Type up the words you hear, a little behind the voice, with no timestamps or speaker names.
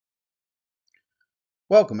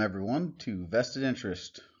Welcome everyone to Vested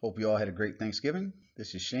Interest. Hope you all had a great Thanksgiving.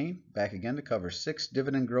 This is Shane, back again to cover 6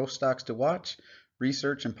 dividend growth stocks to watch,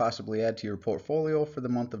 research, and possibly add to your portfolio for the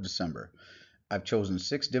month of December. I've chosen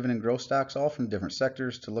 6 dividend growth stocks, all from different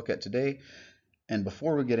sectors, to look at today. And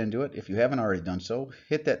before we get into it, if you haven't already done so,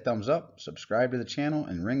 hit that thumbs up, subscribe to the channel,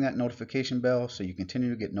 and ring that notification bell so you continue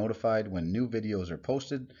to get notified when new videos are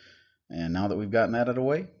posted. And now that we've gotten that out of the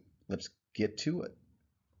way, let's get to it.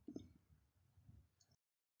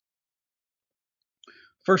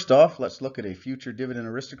 First off, let's look at a future dividend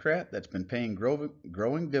aristocrat that's been paying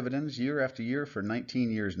growing dividends year after year for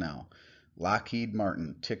 19 years now. Lockheed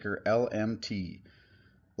Martin, ticker LMT.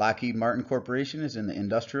 Lockheed Martin Corporation is in the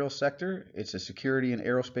industrial sector. It's a security and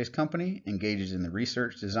aerospace company, engages in the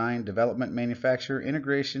research, design, development, manufacture,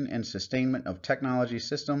 integration, and sustainment of technology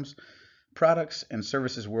systems, products, and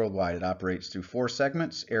services worldwide. It operates through 4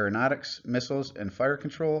 segments: aeronautics, missiles and fire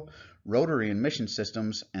control, rotary and mission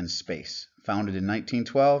systems, and space. Founded in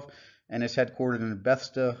 1912 and is headquartered in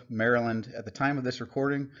Bethesda, Maryland. At the time of this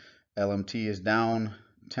recording, LMT is down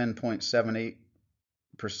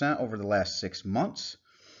 10.78% over the last 6 months.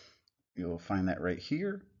 You'll find that right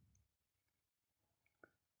here.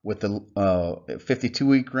 With the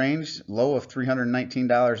 52-week range, low of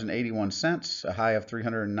 $319.81, a high of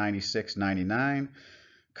 $396.99.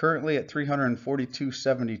 Currently at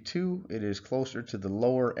 $342.72, it is closer to the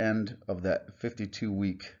lower end of that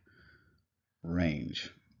 52-week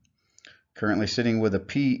range. Currently sitting with a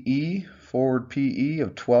PE, forward PE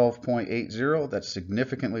of 12.80. That's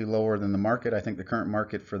significantly lower than the market. I think the current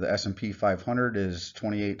market for the S&P 500 is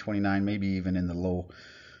 28, 29, maybe even in the low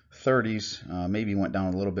 30s. Maybe went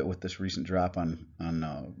down a little bit with this recent drop on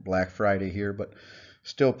Black Friday here, but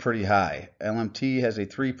still pretty high. LMT has a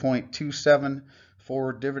 3.27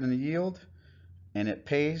 forward dividend yield, and it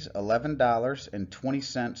pays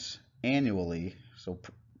 $11.20 annually, so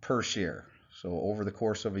per share. So over the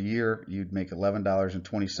course of a year, you'd make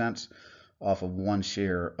 $11.20 off of 1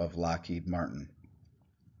 share of Lockheed Martin.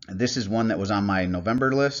 And this is one that was on my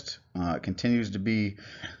November list. It continues to be,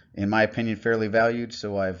 in my opinion, fairly valued,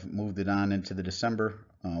 so I've moved it on into the December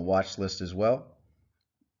watch list as well.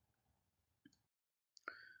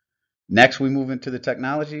 Next, we move into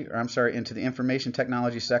the into the information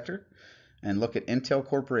technology sector and look at Intel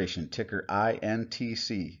Corporation, ticker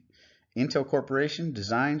INTC. Intel Corporation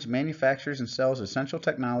designs, manufactures, and sells essential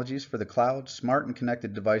technologies for the cloud, smart and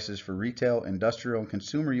connected devices for retail, industrial, and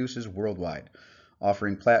consumer uses worldwide,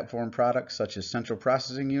 offering platform products such as central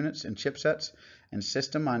processing units and chipsets, and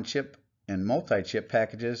system-on-chip and multi-chip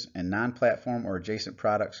packages, and non-platform or adjacent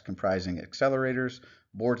products comprising accelerators,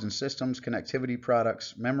 boards and systems, connectivity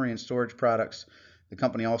products, memory and storage products. The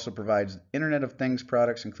company also provides Internet of Things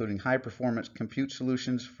products, including high-performance compute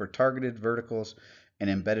solutions for targeted verticals and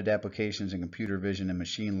embedded applications in computer vision and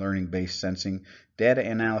machine learning-based sensing, data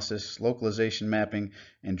analysis, localization mapping,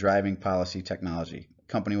 and driving policy technology. The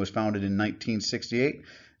company was founded in 1968.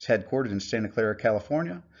 It's headquartered in Santa Clara,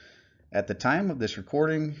 California. At the time of this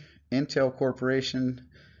recording, Intel Corporation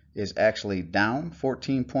is actually down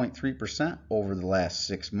 14.3% over the last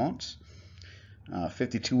 6 months.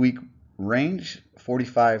 52-week range,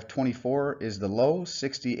 45.24 is the low,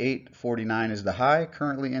 68.49 is the high.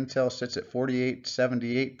 Currently, Intel sits at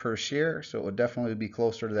 48.78 per share, so it would definitely be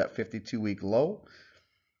closer to that 52-week low.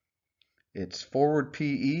 Its forward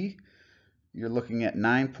PE, you're looking at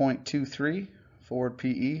 9.23 forward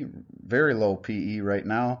PE, very low PE right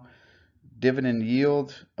now. Dividend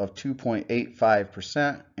yield of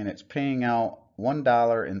 2.85%, and it's paying out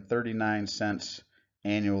 $1.39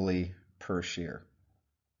 annually per share.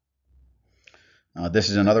 This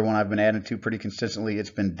is another one I've been adding to pretty consistently. It's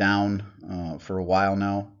been down for a while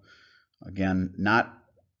now. Again, not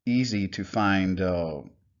easy to find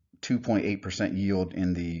 2.8% yield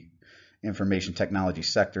in the information technology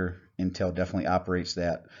sector. Intel definitely operates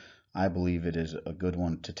that. I believe it is a good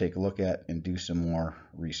one to take a look at and do some more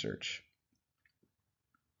research.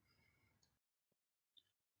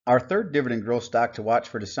 Our third dividend growth stock to watch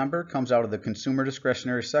for December comes out of the consumer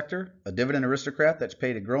discretionary sector, a dividend aristocrat that's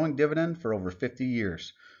paid a growing dividend for over 50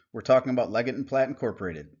 years. We're talking about Leggett & Platt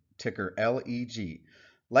Incorporated, ticker LEG.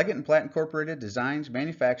 Leggett & Platt Incorporated designs,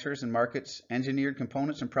 manufactures, and markets engineered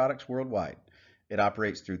components and products worldwide. It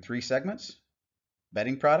operates through 3 segments: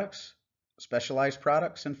 bedding products, specialized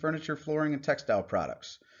products, and furniture, flooring, and textile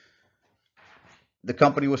products. The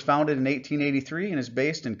company was founded in 1883 and is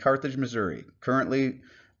based in Carthage, Missouri. Currently,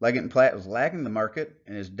 Leggett & Platt is lagging the market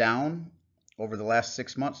and is down over the last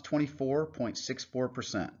 6 months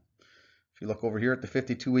 24.64%. If you look over here at the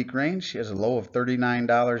 52-week range, she has a low of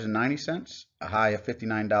 $39.90, a high of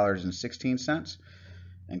 $59.16,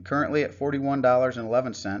 and currently at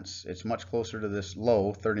 $41.11. It's much closer to this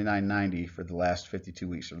low, $39.90, for the last 52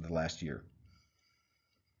 weeks of the last year.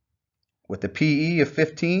 With the PE of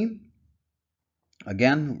 15,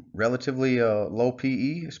 again, relatively low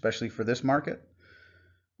PE, especially for this market.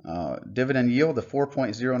 Dividend yield of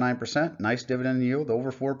 4.09%, nice dividend yield,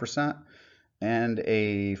 over 4%, and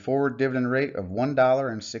a forward dividend rate of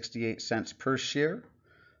 $1.68 per share.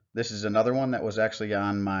 This is another one that was actually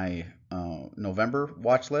on my November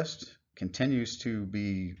watch list. Continues to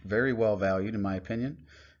be very well valued in my opinion,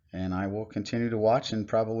 and I will continue to watch and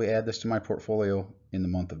probably add this to my portfolio in the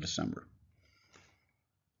month of December.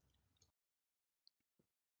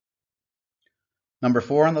 Number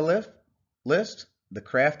 4 on the list, the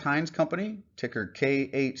Kraft Heinz Company, ticker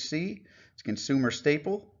KHC. It's a consumer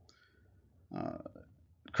staple.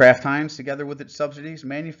 Kraft Heinz, together with its subsidiaries,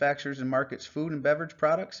 manufactures and markets food and beverage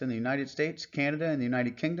products in the United States, Canada, and the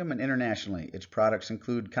United Kingdom, and internationally. Its products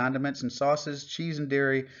include condiments and sauces, cheese and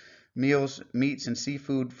dairy, meals, meats and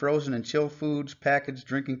seafood, frozen and chilled foods, packaged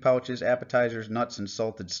drinking pouches, appetizers, nuts and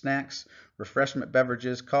salted snacks, refreshment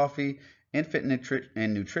beverages, coffee, infant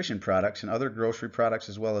and nutrition products, and other grocery products,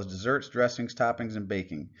 as well as desserts, dressings, toppings, and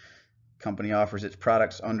baking. Company offers its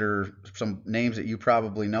products under some names that you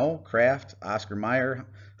probably know: Kraft, Oscar Mayer,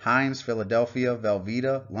 Heinz, Philadelphia,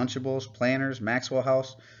 Velveeta, Lunchables, Planters, Maxwell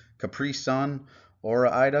House, Capri Sun,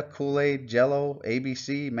 Ora-Ida, Kool-Aid, Jello,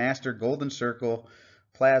 ABC, Master, Golden Circle,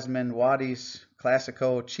 Plasman, Waddy's,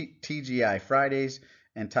 Classico, TGI Fridays,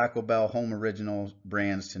 and Taco Bell Home Original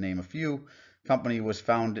brands, to name a few. Company was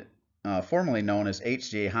formerly known as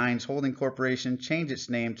H.J. Heinz Holding Corporation, changed its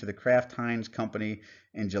name to the Kraft Heinz Company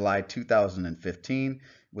in July 2015. It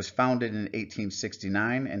was founded in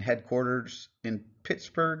 1869 and headquarters in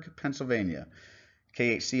Pittsburgh, Pennsylvania.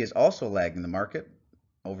 KHC is also lagging the market.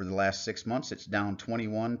 Over the last 6 months, it's down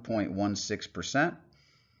 21.16%.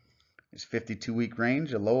 Its 52-week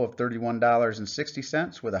range, a low of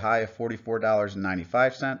 $31.60 with a high of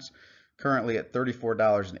 $44.95. Currently at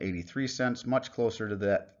 $34.83, much closer to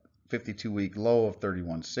that 52-week low of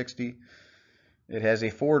 $31.60. It has a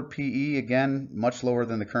forward PE, again, much lower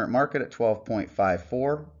than the current market at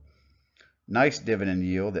 12.54. Nice dividend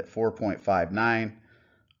yield at 4.59,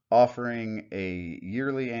 offering a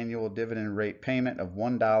yearly annual dividend rate payment of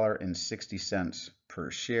 $1.60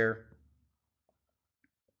 per share.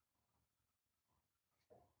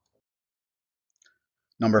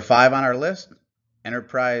 Number 5 on our list,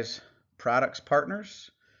 Enterprise Products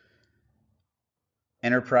Partners.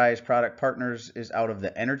 Enterprise Product Partners is out of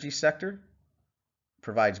the energy sector.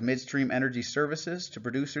 Provides midstream energy services to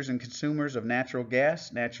producers and consumers of natural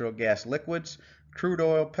gas liquids, crude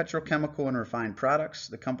oil, petrochemical, and refined products.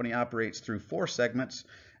 The company operates through 4 segments: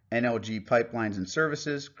 NLG pipelines and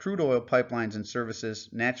services, crude oil pipelines and services,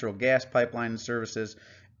 natural gas pipeline and services,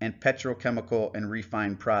 and petrochemical and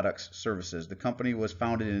refined products services. The company was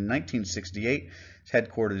founded in 1968. It's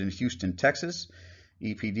headquartered in Houston, Texas.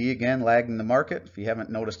 EPD, again, lagging the market. If you haven't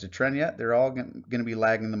noticed a trend yet, they're all going to be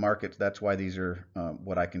lagging the market. That's why these are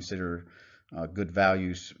what I consider good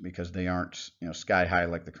values, because they aren't sky high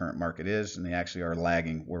like the current market is, and they actually are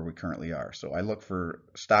lagging where we currently are. So I look for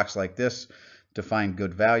stocks like this to find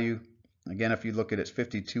good value. Again, if you look at its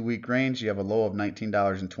 52-week range, you have a low of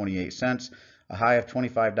 $19.28, a high of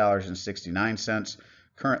 $25.69.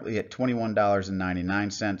 Currently at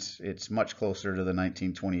 $21.99. It's much closer to the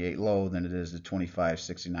 1928 low than it is the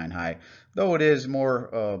 25.69 high, though it is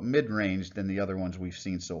more mid-range than the other ones we've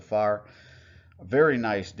seen so far. A very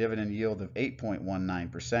nice dividend yield of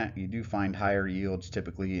 8.19%. You do find higher yields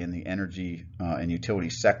typically in the energy and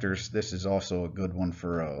utility sectors. This is also a good one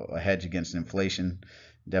for a hedge against inflation.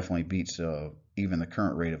 Definitely beats even the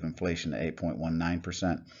current rate of inflation at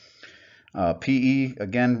 8.19%. PE,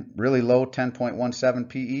 again, really low, 10.17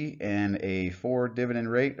 PE, and a forward dividend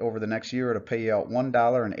rate over the next year at a payout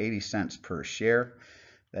 $1.80 per share.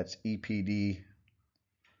 That's EPD,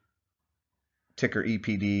 ticker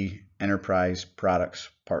EPD, Enterprise Products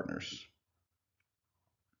Partners.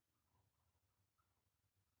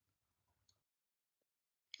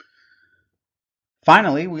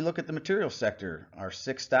 Finally, we look at the material sector. Our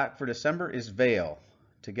 6th stock for December is Vale.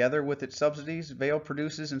 Together with its subsidies, Vale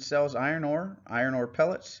produces and sells iron ore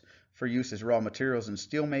pellets for use as raw materials in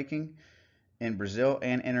steel making in Brazil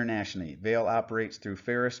and internationally. Vale operates through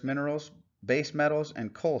ferrous minerals, base metals,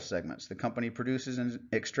 and coal segments. The company produces and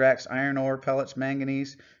extracts iron ore pellets,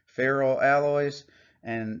 manganese, ferroalloys,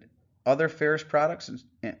 and other ferrous products,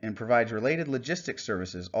 and provides related logistics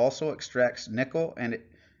services. Also extracts nickel and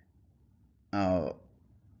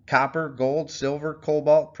copper, gold, silver,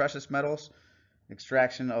 cobalt, precious metals,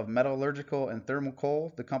 extraction of metallurgical and thermal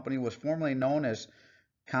coal. The company was formerly known as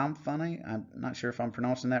Comfani, I'm not sure if I'm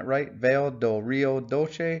pronouncing that right, Vale do Rio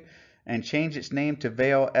Doce, and changed its name to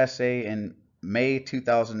Vale SA in May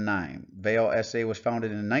 2009. Vale SA was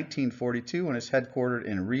founded in 1942 and is headquartered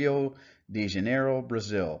in Rio de Janeiro,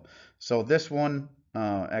 Brazil. So this one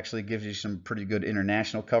actually gives you some pretty good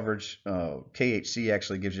international coverage. KHC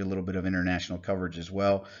actually gives you a little bit of international coverage as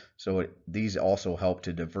well. So these also help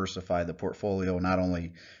to diversify the portfolio, not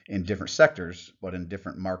only in different sectors, but in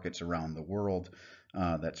different markets around the world.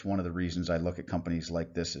 That's one of the reasons I look at companies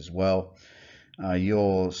like this as well.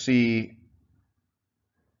 You'll see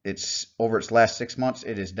it's over its last 6 months,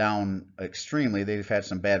 it is down extremely. They've had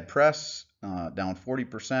some bad press, down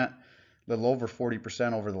 40%, a little over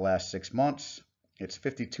 40% over the last 6 months. Its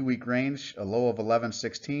 52-week range, a low of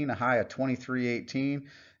 11.16, a high of 23.18,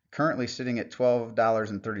 currently sitting at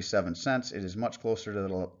 $12.37. It is much closer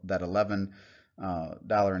to that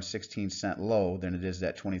 $11.16 low than it is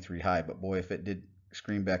that 23 high. But boy, if it did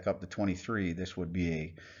scream back up to 23, this would be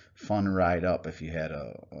a fun ride up if you had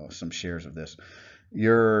some shares of this.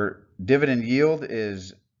 Your dividend yield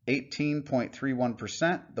is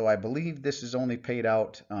 18.31%, though I believe this is only paid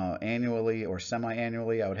out annually or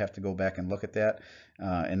semi-annually. I would have to go back and look at that.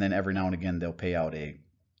 And then every now and again, they'll pay out a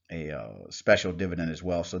special dividend as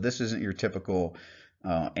well. So this isn't your typical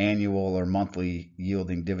annual or monthly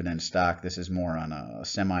yielding dividend stock. This is more on a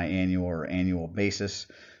semi-annual or annual basis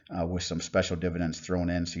with some special dividends thrown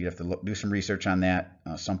in. So you have to do some research on that.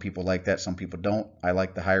 Some people like that, some people don't. I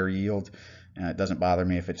like the higher yield. It doesn't bother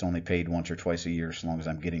me if it's only paid once or twice a year, as long as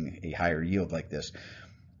I'm getting a higher yield like this.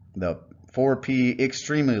 The forward P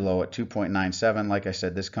extremely low at 2.97. Like I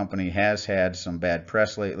said, this company has had some bad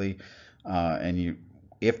press lately, and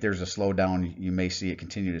if there's a slowdown, you may see it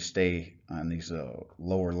continue to stay on these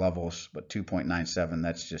lower levels. But 2.97,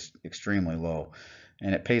 that's just extremely low,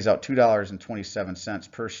 and it pays out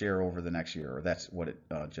 $2.27 per share over the next year, or that's what it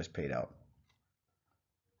just paid out.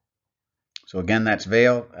 So again, that's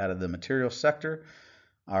Vale out of the materials sector.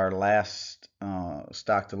 Our last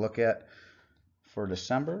stock to look at for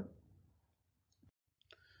December.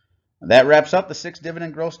 That wraps up the 6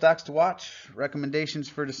 dividend growth stocks to watch. Recommendations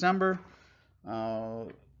for December. So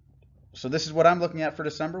this is what I'm looking at for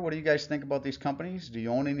December. What do you guys think about these companies? Do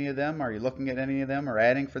you own any of them? Are you looking at any of them or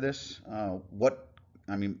adding for this?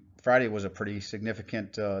 Friday was a pretty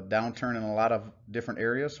significant downturn in a lot of different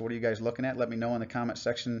areas. So what are you guys looking at? Let me know in the comment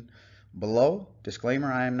section below.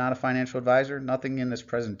 Disclaimer, I am not a financial advisor. Nothing in this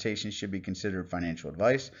presentation should be considered financial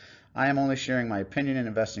advice. I am only sharing my opinion and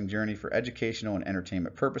investing journey for educational and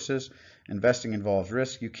entertainment purposes. Investing involves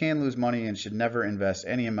risk. You can lose money and should never invest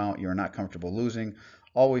any amount you are not comfortable losing.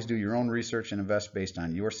 Always do your own research and invest based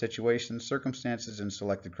on your situation, circumstances, and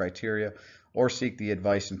selected criteria, or seek the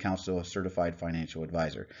advice and counsel of a certified financial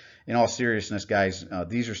advisor. In all seriousness, guys,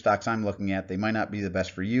 these are stocks I'm looking at. They might not be the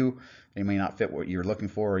best for you. They may not fit what you're looking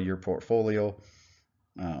for or your portfolio.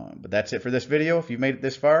 But that's it for this video. If you made it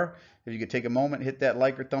this far, if you could take a moment, hit that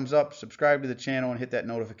like or thumbs up, subscribe to the channel, and hit that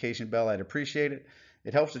notification bell, I'd appreciate it.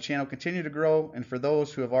 It helps the channel continue to grow. And for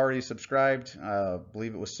those who have already subscribed, I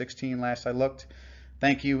believe it was 16 last I looked,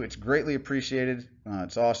 thank you. It's greatly appreciated.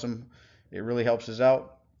 It's awesome. It really helps us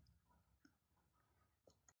out.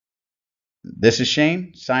 This is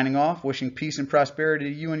Shane signing off, wishing peace and prosperity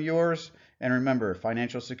to you and yours. And remember,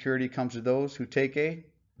 financial security comes to those who take a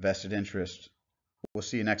vested interest. We'll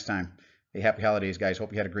see you next time. Hey, happy holidays, guys.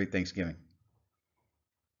 Hope you had a great Thanksgiving.